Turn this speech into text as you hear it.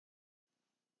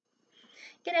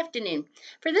Good afternoon.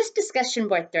 For this discussion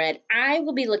board thread, I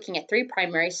will be looking at three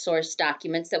primary source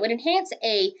documents that would enhance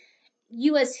a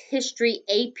U.S. history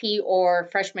AP or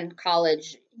freshman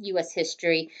college U.S.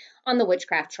 history on the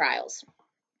witchcraft trials.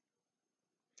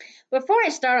 Before I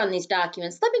start on these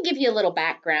documents, let me give you a little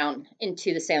background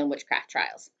into the Salem Witchcraft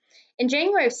Trials. In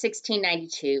January of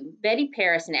 1692, Betty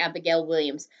Parris and Abigail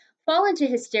Williams fall into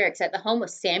hysterics at the home of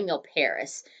Samuel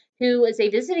Parris, who was a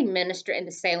visiting minister in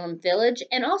the Salem village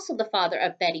and also the father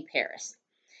of Betty Parris.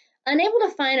 Unable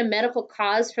to find a medical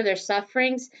cause for their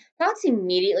sufferings, thoughts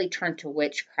immediately turned to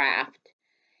witchcraft.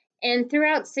 And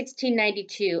throughout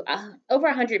 1692, over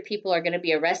 100 people are going to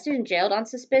be arrested and jailed on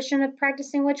suspicion of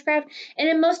practicing witchcraft. And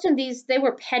in most of these, they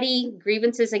were petty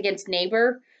grievances against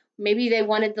neighbor. Maybe they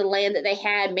wanted the land that they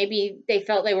had. Maybe they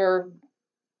felt they were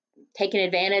taken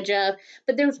advantage of,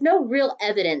 but there was no real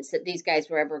evidence that these guys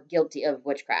were ever guilty of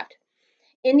witchcraft.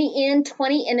 In the end,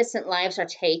 20 innocent lives are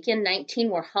taken, 19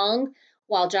 were hung,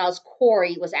 while Giles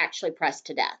Corey was actually pressed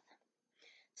to death.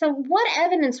 So what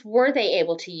evidence were they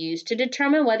able to use to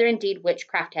determine whether indeed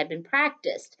witchcraft had been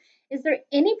practiced? Is there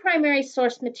any primary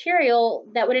source material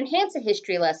that would enhance a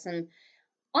history lesson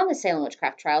on the Salem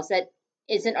Witchcraft Trials that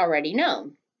isn't already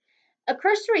known? A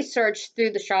cursory search through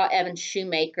the Shaw Evans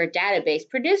Shoemaker database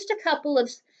produced a couple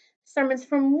of sermons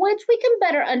from which we can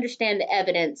better understand the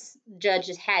evidence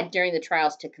judges had during the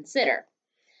trials to consider.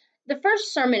 The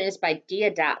first sermon is by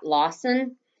Deodat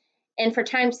Lawson, and for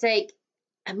time's sake,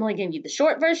 I'm only going to give you the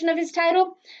short version of his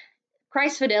title,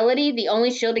 Christ's Fidelity, the Only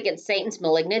Shield Against Satan's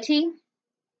Malignity.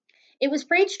 It was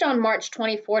preached on March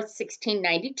 24,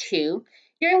 1692,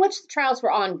 during which the trials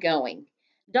were ongoing.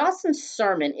 Dawson's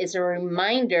sermon is a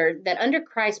reminder that under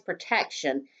Christ's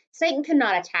protection, Satan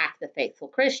cannot attack the faithful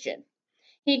Christian.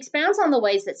 He expounds on the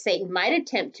ways that Satan might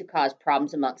attempt to cause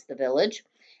problems amongst the village.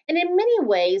 And in many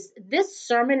ways, this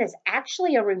sermon is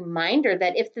actually a reminder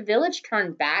that if the village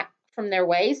turned back from their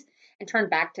ways and turned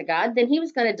back to God, then he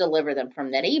was going to deliver them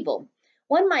from that evil.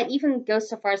 One might even go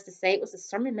so far as to say it was a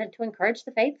sermon meant to encourage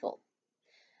the faithful.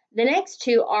 The next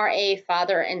two are a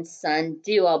father and son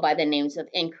duo by the names of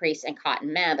Increase and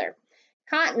Cotton Mather.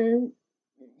 Cotton,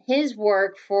 his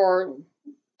work, for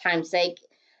time's sake,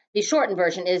 the shortened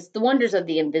version is The Wonders of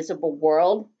the Invisible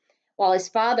World, while his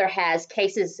father has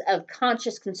Cases of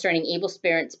Conscience Concerning Evil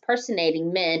Spirits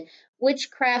Personating Men,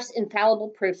 Witchcraft's Infallible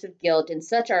Proofs of Guilt, and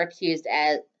such are accused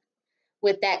as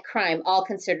with that crime, all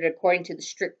considered according to the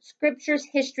strict scriptures,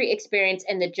 history, experience,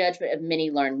 and the judgment of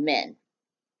many learned men.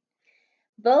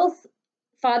 Both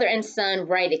father and son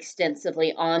write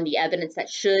extensively on the evidence that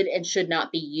should and should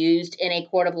not be used in a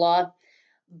court of law.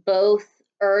 Both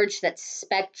urge that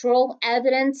spectral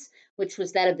evidence, which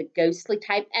was that of the ghostly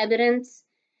type evidence,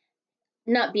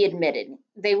 not be admitted.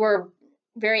 They were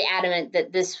very adamant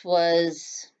that this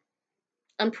was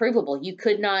unprovable. You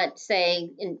could not say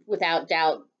without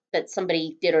doubt that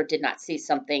somebody did or did not see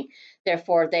something.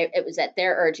 Therefore, it was at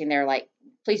their urging. They're like,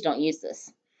 please don't use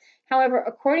this. However,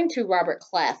 according to Robert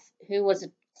Cleff, who was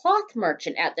a cloth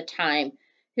merchant at the time,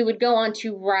 who would go on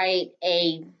to write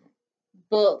a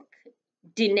book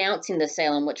denouncing the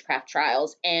Salem Witchcraft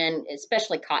Trials, and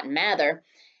especially Cotton Mather,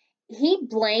 he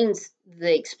blames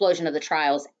the explosion of the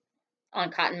trials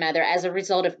on Cotton Mather as a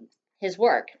result of his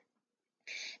work.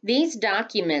 These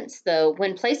documents, though,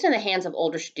 when placed in the hands of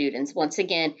older students, once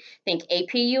again, think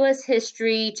AP U.S.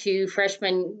 History to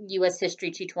Freshman U.S.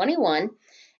 History 221,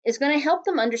 is going to help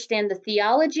them understand the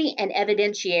theology and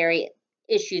evidentiary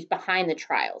issues behind the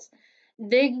trials.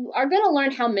 They are going to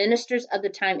learn how ministers of the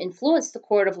time influenced the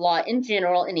court of law in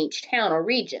general in each town or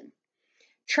region.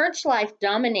 Church life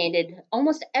dominated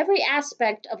almost every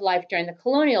aspect of life during the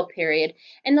colonial period,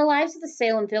 and the lives of the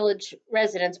Salem village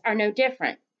residents are no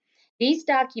different. These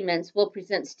documents will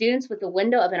present students with a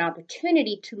window of an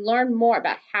opportunity to learn more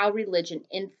about how religion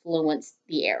influenced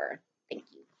the era. Thank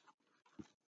you.